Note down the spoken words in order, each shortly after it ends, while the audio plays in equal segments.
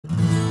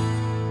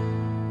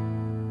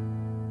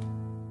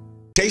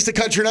Taste of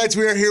Country Nights.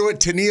 We are here with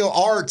Tenille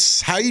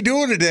Arts. How you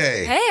doing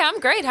today? Hey, I'm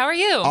great. How are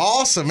you?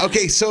 Awesome.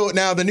 Okay, so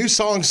now the new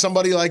song,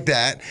 Somebody Like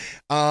That,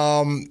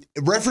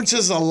 it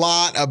references a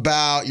lot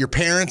about your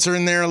parents are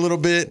in there a little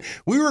bit.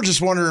 We were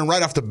just wondering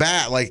right off the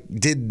bat, like,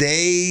 did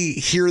they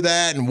hear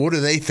that and what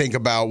do they think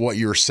about what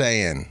you were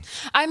saying?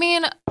 I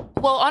mean,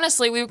 well,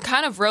 honestly, we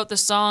kind of wrote the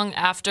song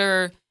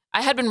after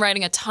I had been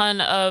writing a ton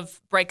of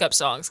breakup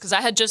songs because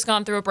I had just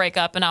gone through a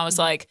breakup and I was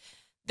like,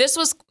 this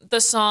was the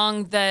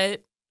song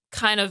that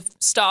kind of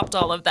stopped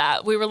all of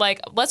that. We were like,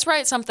 let's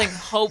write something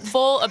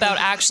hopeful about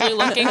actually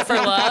looking for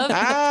love.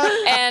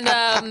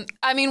 And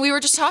I mean, we were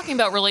just talking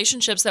about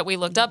relationships that we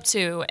looked up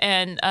to.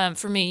 And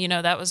for me, you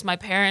know, that was my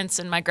parents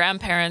and my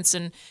grandparents.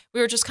 And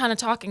we were just kind of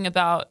talking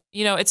about,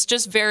 you know, it's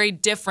just very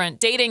different.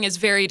 Dating is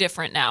very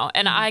different now.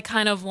 And I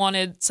kind of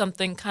wanted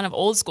something kind of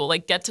old school,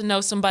 like get to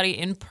know somebody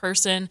in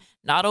person,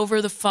 not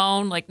over the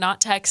phone, like not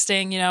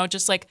texting, you know,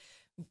 just like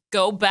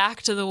go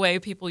back to the way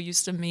people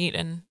used to meet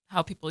and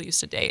how people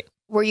used to date.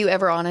 Were you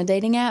ever on a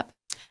dating app?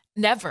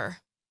 Never.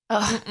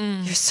 Oh,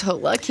 you're so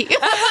lucky.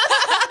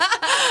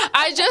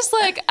 I just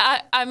like,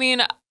 I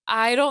mean,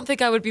 I don't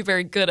think I would be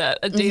very good at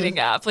a dating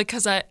app, like,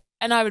 cause I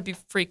would be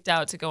freaked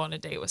out to go on a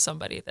date with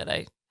somebody that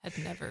I had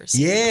never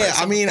seen. Yeah,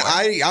 I mean,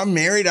 I'm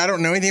married. I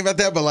don't know anything about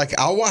that, but like,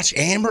 I'll watch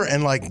Amber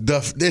and like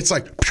it's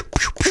like,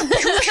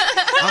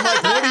 I'm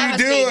like, what are you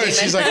doing?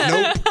 She's like,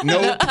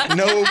 nope.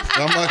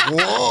 I'm like,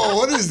 whoa,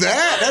 what is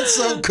that? That's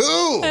so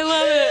cool. I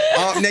love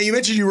it. Now, you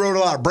mentioned you wrote a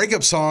lot of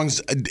breakup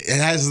songs.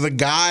 Has the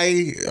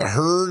guy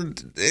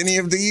heard any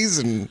of these?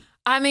 And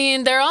I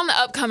mean, they're on the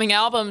upcoming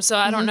album, so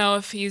I don't know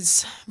if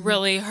he's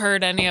really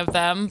heard any of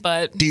them,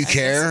 but... Do you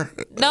care?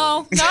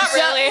 No, not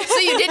really. So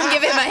you didn't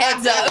give him a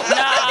heads up?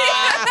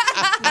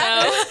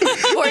 No.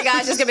 Poor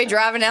guy's just going to be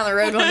driving down the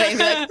road one day and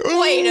be like,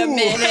 wait a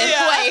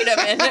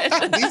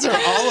minute. These are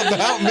all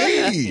about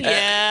me.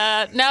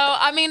 Yeah. No,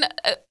 I mean,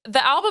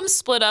 the album's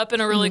split up in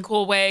a really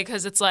cool way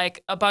because it's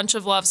like a bunch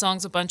of love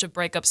songs, a bunch of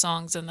breakup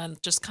songs, and then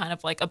just kind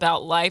of like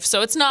about life.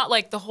 So it's not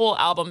like the whole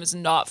album is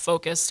not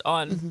focused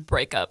on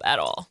breakup at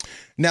all.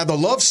 Now, the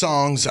love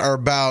songs are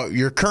about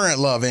your current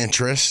love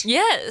interest.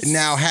 Yes.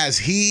 Now, has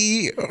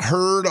he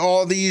heard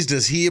all these?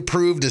 Does he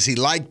approve? Does he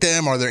like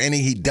them? Are there any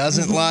he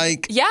doesn't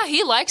like? Yeah,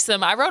 he likes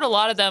them. I wrote a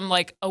lot of them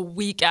like a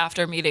week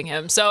after meeting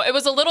him. So it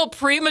was a little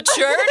premature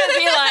to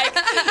be like,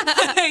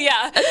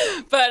 yeah.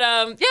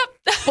 But, yep,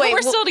 Wait,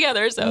 we're still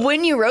together. So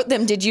when you wrote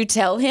them, did you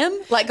tell him?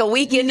 Like a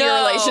week into your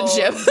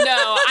relationship?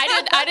 No,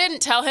 I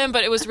didn't tell him,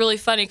 but it was really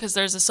funny because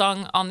there's a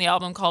song on the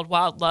album called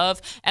Wild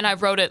Love, and I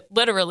wrote it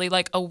literally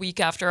like a week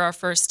after our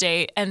first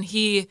date, and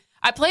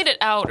I played it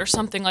out or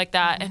something like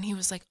that, and he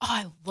was like, oh,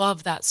 I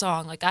love that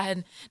song. Like, I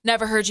had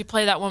never heard you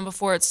play that one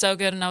before. It's so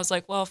good. And I was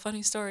like, well,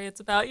 funny story. It's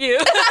about you.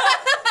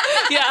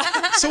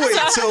 Yeah. So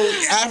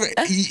wait,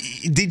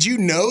 did you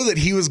know that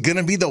he was going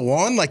to be the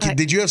one? Like,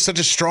 did you have such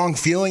a strong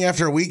feeling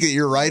after a week that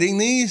you're writing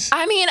these?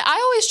 I mean,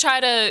 I always try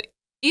to,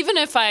 even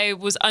if I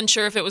was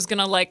unsure if it was going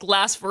to like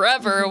last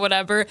forever or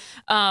whatever,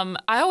 I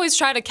always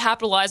try to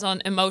capitalize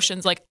on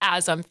emotions like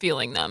as I'm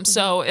feeling them.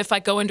 So if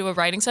I go into a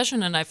writing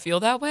session and I feel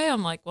that way,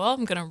 I'm like, well,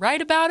 I'm going to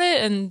write about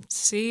it and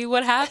see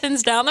what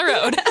happens down the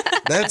road.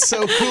 That's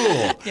so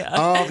cool.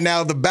 Yeah.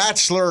 Now, The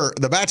Bachelor,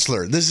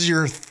 this is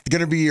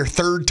going to be your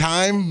third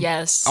time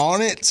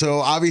on it. So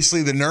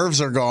obviously the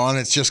nerves are gone.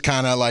 It's just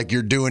kind of like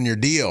you're doing your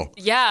deal.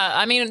 Yeah.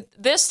 I mean,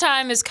 this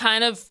time is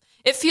kind of,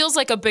 it feels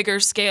like a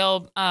bigger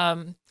scale,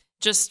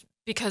 just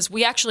because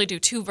we actually do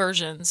two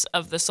versions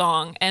of the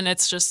song, and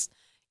it's just,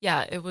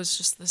 yeah, it was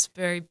just this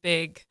very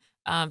big,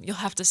 you'll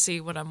have to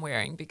see what I'm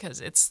wearing because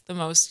it's the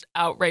most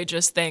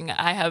outrageous thing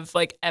I have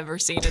like ever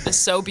seen. It is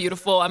so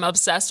beautiful. I'm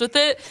obsessed with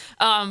it.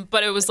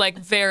 But it was like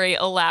very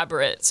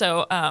elaborate.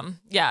 So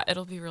yeah,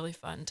 it'll be really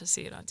fun to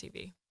see it on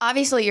TV.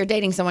 Obviously, you're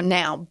dating someone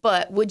now,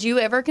 but would you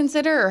ever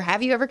consider, or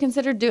have you ever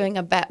considered doing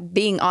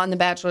being on The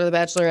Bachelor or The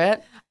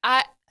Bachelorette?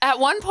 At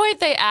one point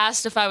they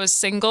asked if I was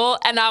single,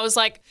 and I was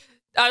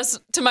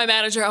to my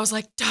manager, I was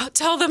like, don't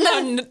tell them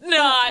I'm not,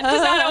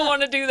 because I don't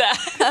want to do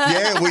that.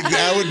 Yeah,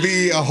 that would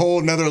be a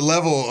whole nother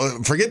level.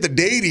 Forget the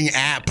dating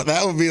app.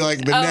 That would be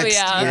like the next.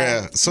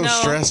 Yeah, so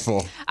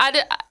stressful.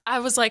 I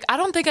was like, I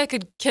don't think I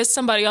could kiss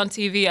somebody on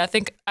TV. I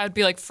think I'd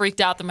be like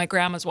freaked out that my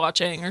grandma's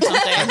watching or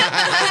something.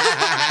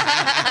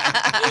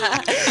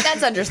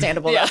 That's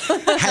understandable. Yeah.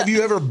 Have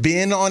you ever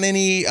been on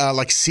any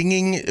like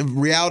singing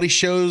reality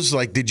shows?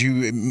 Like, did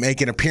you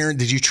make an appearance?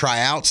 Did you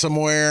try out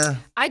somewhere?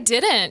 I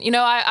didn't. You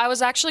know, I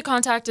was actually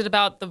contacted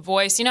about The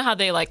Voice. You know how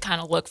they like kind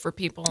of look for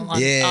people on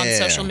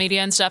social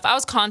media and stuff. I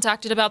was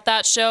contacted about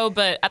that show,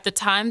 but at the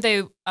time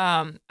they,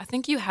 I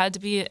think you had to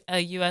be a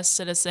U.S.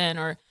 citizen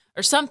or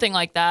something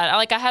like that.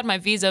 I had my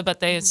visa, but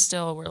they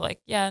still were like,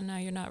 yeah, no,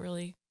 you're not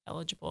really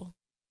eligible.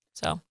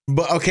 So,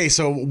 but okay,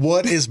 so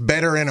what is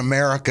better in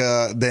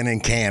America than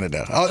in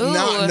Canada?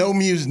 No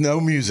music.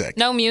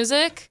 No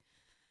music.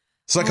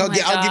 So like, I'll give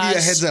you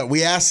a heads up.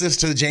 We asked this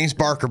to the James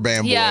Barker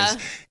Band boys,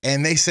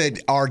 and they said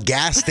our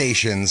gas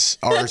stations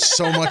are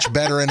so much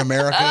better in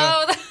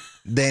America.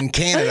 than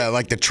Canada,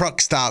 like the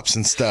truck stops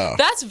and stuff.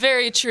 That's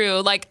very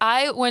true. Like,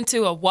 I went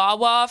to a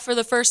Wawa for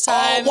the first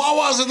time. Oh,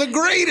 Wawas are the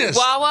greatest.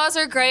 Wawas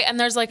are great. And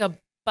there's like a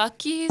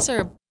Buc-ee's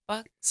or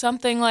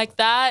something like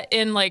that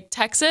in like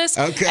Texas.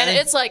 Okay. And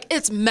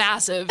it's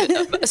massive.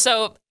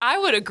 So I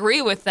would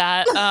agree with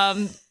that.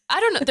 I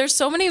don't know. There's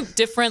so many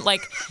different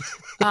like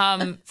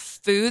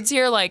foods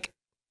here. Like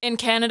in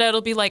Canada,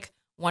 it'll be like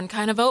one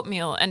kind of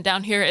oatmeal. And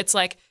down here, it's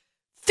like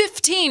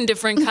 15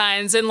 different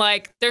kinds, and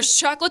like there's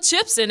chocolate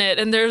chips in it,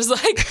 and there's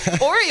like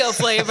Oreo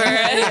flavor.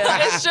 And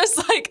it's just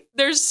like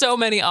there's so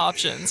many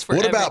options for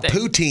everything. What about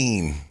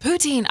poutine?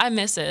 Poutine, I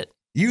miss it.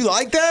 You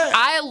like that?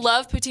 I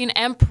love poutine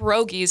and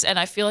pierogies, and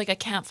I feel like I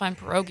can't find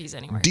pierogies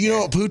anywhere. Do you know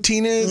what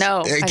poutine is?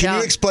 No, I Can don't.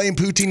 you explain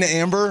poutine to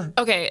Amber?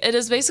 Okay, it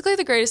is basically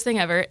the greatest thing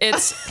ever.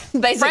 It's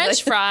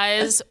French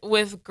fries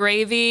with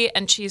gravy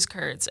and cheese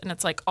curds, and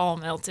it's like all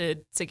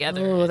melted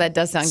together. Oh, that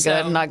does sound good.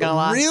 I'm not gonna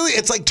lie. Really?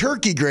 It's like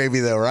turkey gravy,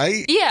 though,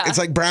 right? Yeah. It's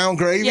like brown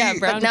gravy? Yeah,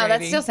 brown No, that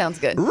gravy. still sounds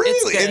good.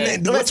 Really? good.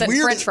 And then, what's Listen,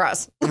 weird? French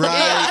fries.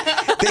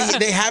 Right.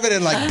 They have it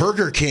in like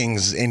Burger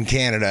Kings in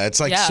Canada. It's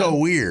like Yeah. so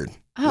weird.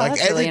 Oh, like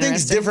that's really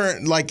everything's interesting.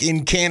 different like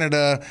in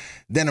Canada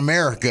than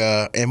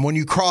America. And when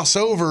you cross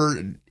over,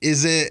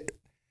 is it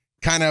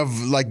kind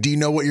of like, do you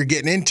know what you're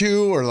getting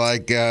into, or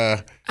like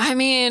I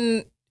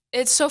mean,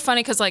 it's so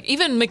funny because like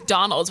even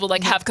McDonald's will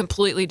like have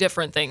completely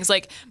different things.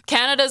 Like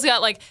Canada's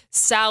got like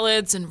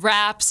salads and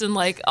wraps and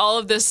like all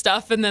of this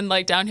stuff, and then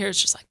like down here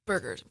it's just like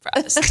burgers and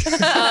fries.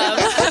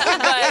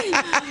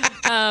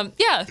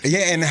 Yeah. Yeah,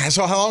 and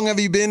so how long have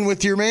you been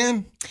with your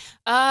man?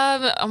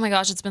 Oh my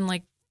gosh, it's been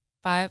like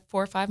 4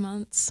 or 5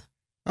 months.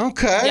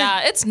 Okay.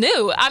 Yeah, it's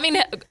new. I mean,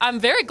 I'm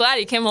very glad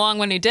he came along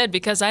when he did,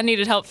 because I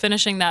needed help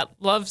finishing that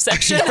love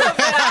section. Well,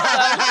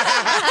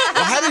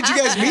 how did you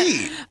guys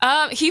meet?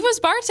 He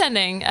was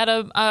bartending at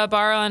a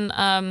bar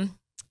on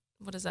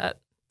what is that?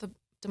 The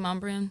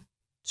Demumbrian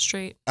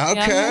Street.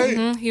 Okay. Yeah.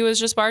 Mhm. He was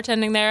just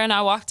bartending there, and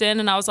I walked in,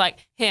 and I was like,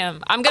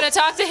 him. I'm gonna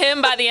talk to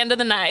him by the end of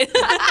the night.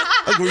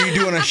 Like, were you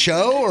doing a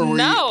show, or were you?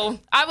 No,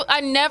 I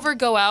never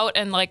go out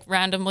and like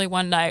randomly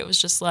one night. It was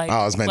just like,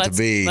 Oh, it was meant to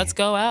be. Let's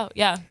go out.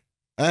 Yeah.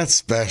 That's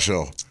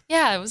special.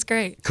 Yeah, it was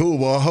great. Cool.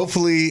 Well,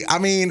 hopefully, I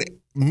mean,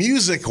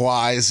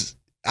 music-wise,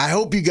 I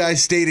hope you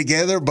guys stay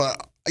together,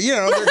 but you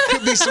know, there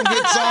could be some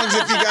good songs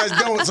if you guys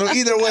don't. So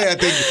either way, I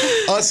think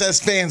us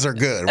as fans are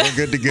good. We're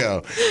good to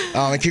go.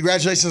 And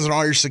congratulations on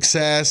all your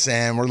success,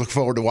 and we're looking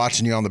forward to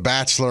watching you on The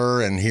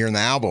Bachelor and hearing the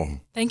album.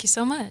 Thank you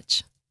so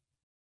much.